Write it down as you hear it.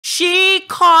She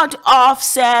caught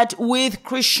Offset with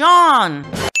Chrisean.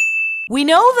 We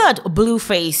know that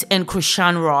Blueface and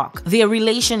Chrisean Rock, their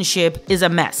relationship is a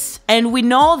mess. And we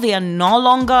know they are no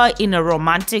longer in a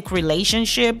romantic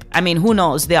relationship. I mean, who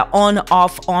knows? They're on,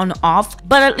 off.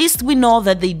 But at least we know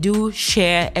that they do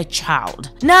share a child.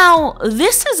 Now,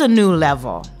 this is a new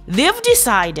level. They've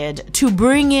decided to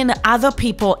bring in other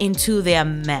people into their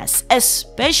mess,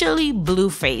 especially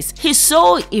Blueface. He's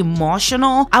so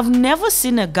emotional. I've never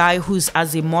seen a guy who's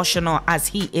as emotional as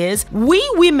he is. We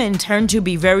women tend to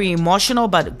be very emotional,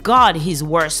 but God, he's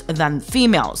worse than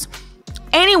females.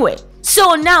 Anyway,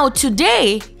 so now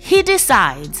today he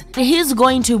decides he's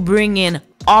going to bring in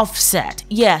Offset,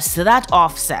 yes, that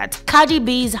Offset, Cardi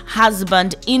B's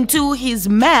husband, into his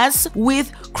mess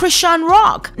with Chrisean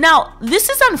Rock. Now, this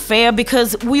is unfair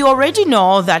because we already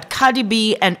know that Cardi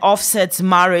B and Offset's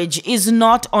marriage is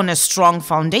not on a strong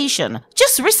foundation.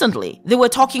 Just recently, they were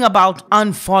talking about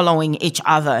unfollowing each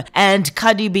other and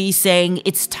Cardi B saying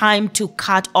it's time to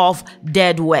cut off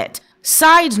dead weight.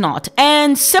 Side note,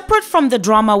 and separate from the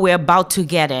drama we're about to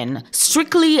get in,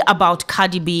 strictly about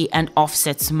Cardi B and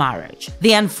Offset's marriage.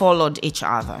 They unfollowed each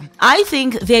other. I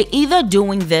think they're either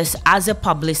doing this as a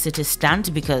publicity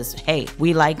stunt because, hey,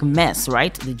 we like mess,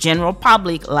 right? The general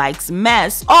public likes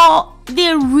mess. Or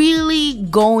they're really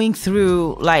going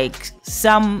through like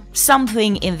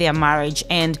something in their marriage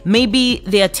and maybe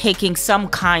they're taking some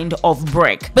kind of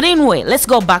break. But anyway, let's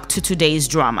go back to today's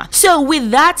drama. So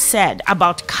with that said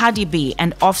about Cardi B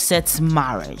and Offset's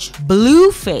marriage,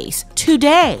 Blueface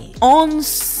today on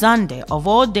Sunday of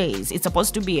all days, it's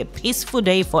supposed to be a peaceful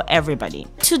day for everybody.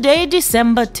 Today,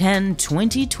 December 10,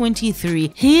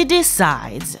 2023, he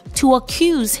decides to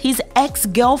accuse his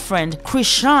ex-girlfriend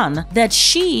Chrisean that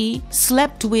she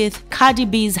slept with Cardi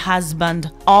B's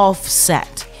husband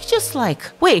Offset. You're just like,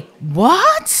 wait,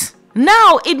 what?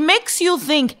 Now it makes you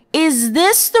think, is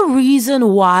this the reason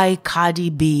why Cardi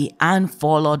B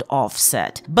unfollowed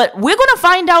Offset? But we're gonna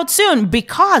find out soon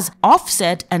because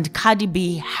Offset and Cardi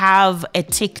B have a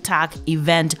TikTok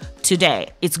event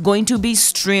today. It's going to be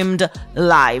streamed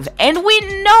live and we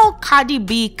know Cardi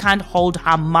B can't hold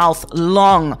her mouth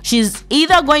long. She's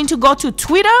either going to go to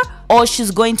Twitter or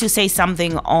she's going to say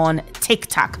something on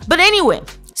TikTok. But anyway,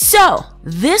 so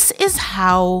this is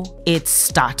how it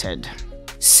started.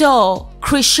 So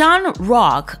Chrisean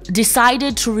Rock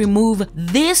decided to remove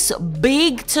this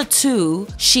big tattoo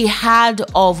she had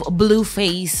of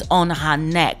Blueface on her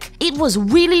neck. It was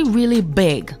really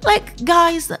big. Like,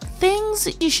 guys, things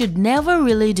you should never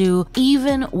really do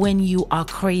even when you are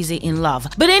crazy in love.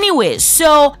 But anyway,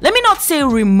 so let me not say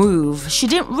remove. She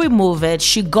didn't remove it.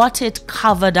 She got it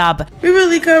covered up. We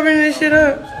really covering this shit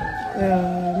up.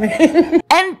 Oh, man.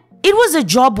 And it was a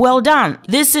job well done.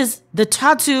 This is the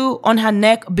tattoo on her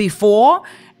neck before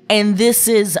and this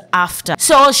is after.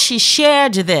 So she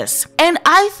shared this. And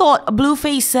I thought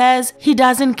Blueface says he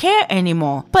doesn't care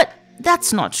anymore. But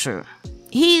that's not true.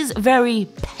 He's very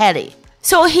petty.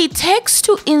 So he takes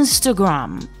to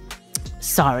Instagram.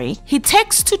 Sorry. He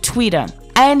takes to Twitter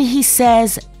and he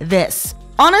says this.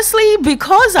 Honestly,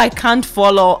 because I can't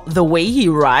follow the way he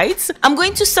writes, I'm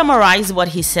going to summarize what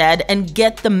he said and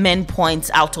get the main points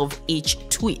out of each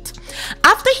tweet.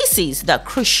 After he sees that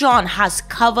Chrisean has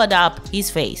covered up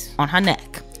his face on her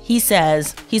neck, he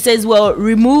says, well,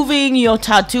 removing your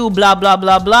tattoo, blah, blah,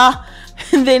 blah, blah.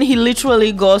 And then he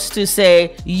literally goes to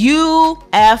say, you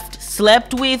effed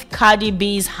slept with Cardi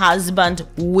B's husband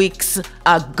weeks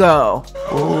ago.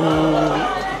 Ooh.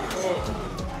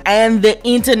 And the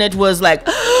internet was like,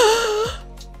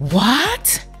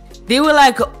 what? They were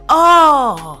like,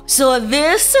 oh, so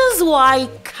this is why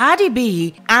Cardi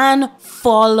B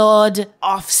unfollowed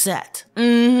Offset.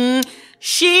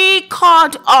 She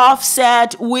caught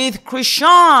Offset with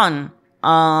Chrisean.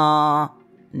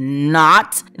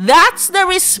 Not. That's the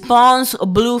response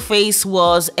Blueface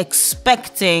was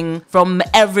expecting from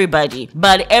everybody.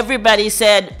 But everybody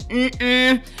said,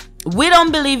 we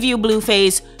don't believe you,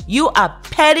 Blueface. You are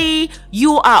petty.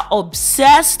 You are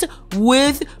obsessed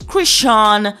with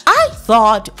Chrisean. I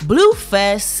thought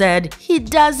Blueface said he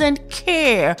doesn't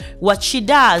care what she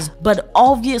does, but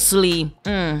obviously,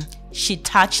 she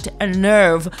touched a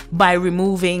nerve by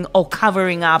removing or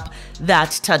covering up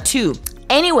that tattoo.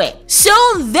 Anyway, so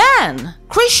then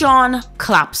Chrisean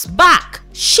claps back.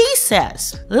 She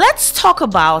says, let's talk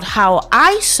about how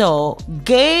I saw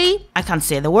gay, I can't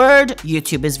say the word,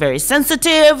 YouTube is very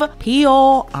sensitive,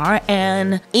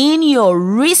 PORN, in your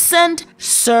recent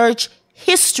search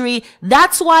history.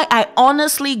 That's why I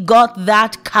honestly got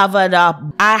that covered up.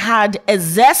 I had a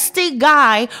zesty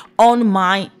guy on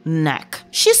my neck.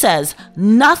 She says,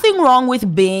 nothing wrong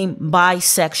with being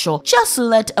bisexual. Just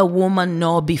let a woman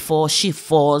know before she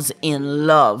falls in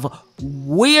love.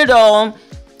 Weirdo.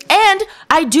 And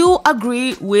I do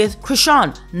agree with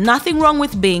Chrisean. Nothing wrong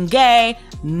with being gay.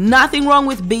 Nothing wrong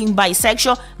with being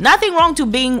bisexual. Nothing wrong to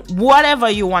being whatever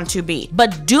you want to be.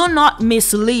 But do not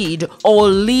mislead or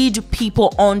lead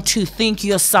people on to think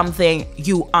you're something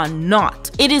you are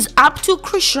not. It is up to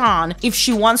Chrisean if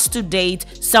she wants to date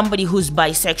somebody who's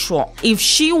bisexual. If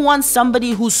she wants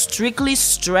somebody who's strictly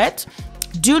straight,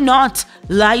 do not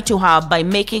lie to her by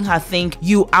making her think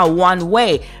you are one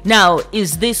way. Now,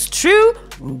 is this true?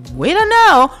 We don't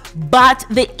know, but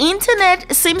the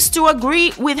internet seems to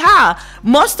agree with her.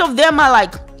 Most of them are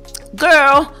like,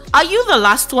 girl, are you the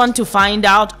last one to find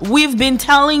out? We've been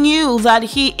telling you that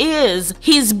he is.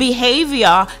 His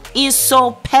behavior is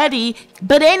so petty.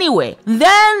 But anyway,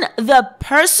 then the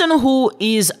person who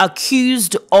is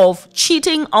accused of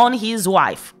cheating on his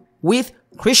wife with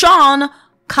Chrisean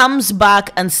comes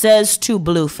back and says to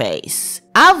Blueface,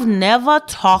 I've never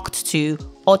talked to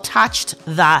or touched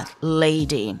that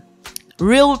lady.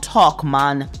 Real talk,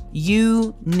 man.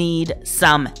 You need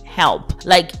some help.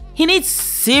 Like, he needs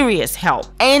serious help.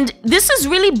 And this is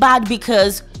really bad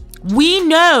because we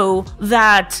know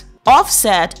that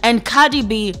Offset and Cardi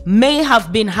B may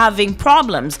have been having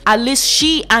problems. At least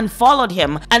she unfollowed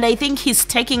him. And I think he's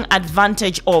taking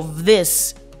advantage of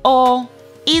this. Or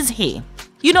is he?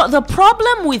 You know, the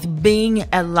problem with being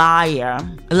a liar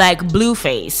like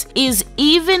Blueface is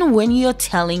even when you're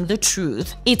telling the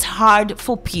truth, it's hard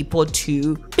for people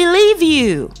to believe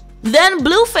you. Then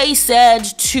Blueface said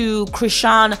to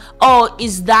Chrisean, oh,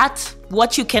 is that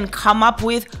what you can come up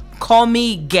with? Call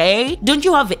me gay? Don't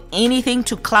you have anything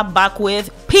to clap back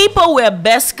with? People were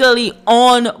basically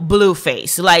on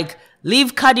Blueface, like,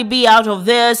 leave Cardi B out of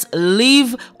this,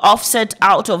 leave Offset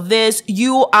out of this.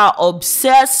 You are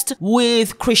obsessed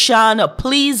with Chrisean.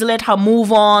 Please let her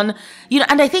move on. You know,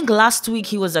 and I think last week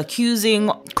he was accusing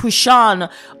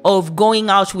Chrisean of going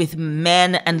out with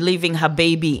men and leaving her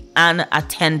baby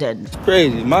unattended. It's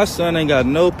crazy. My son ain't got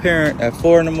no parent at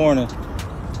 4 in the morning.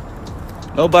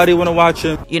 Nobody want to watch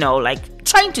him. You know, like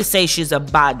trying to say she's a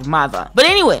bad mother. But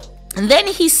anyway, and then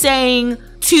he's saying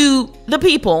to the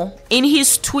people in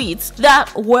his tweets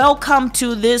that welcome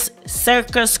to this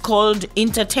circus called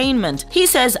entertainment. He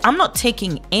says, I'm not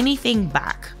taking anything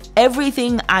back.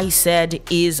 Everything I said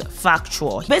is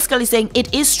factual. Basically saying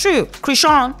it is true.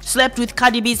 Chrisean slept with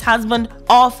Cardi B's husband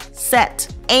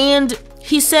Offset. And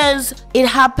he says it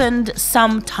happened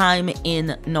sometime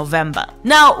in November.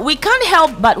 Now, we can't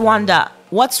help but wonder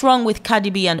what's wrong with Cardi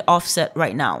B and Offset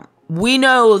right now. We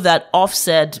know that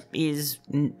Offset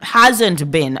hasn't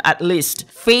been, at least,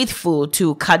 faithful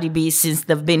to Cardi B since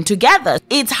they've been together.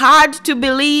 It's hard to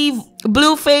believe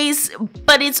Blueface,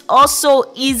 but it's also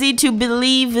easy to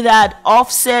believe that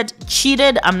Offset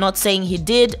cheated. I'm not saying he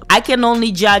did. I can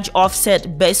only judge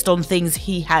Offset based on things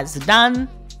he has done.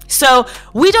 So,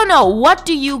 we don't know. What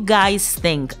do you guys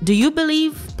think? Do you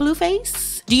believe Blueface?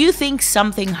 Do you think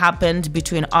something happened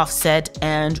between Offset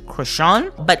and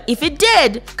Chrisean? But if it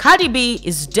did, Cardi B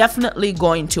is definitely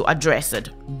going to address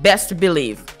it. Best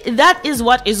believe. That is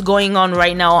what is going on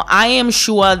right now. I am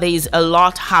sure there is a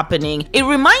lot happening. It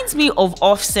reminds me of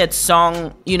Offset's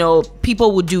song, you know,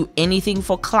 people would do anything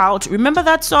for clout. Remember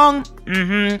that song?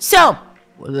 So,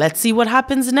 let's see what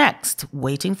happens next.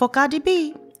 Waiting for Cardi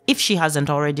B, if she hasn't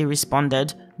already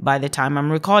responded by the time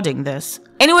I'm recording this.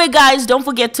 Anyway, guys, don't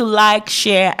forget to like,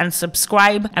 share, and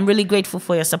subscribe. I'm really grateful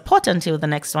for your support. Until the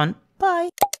next one. Bye.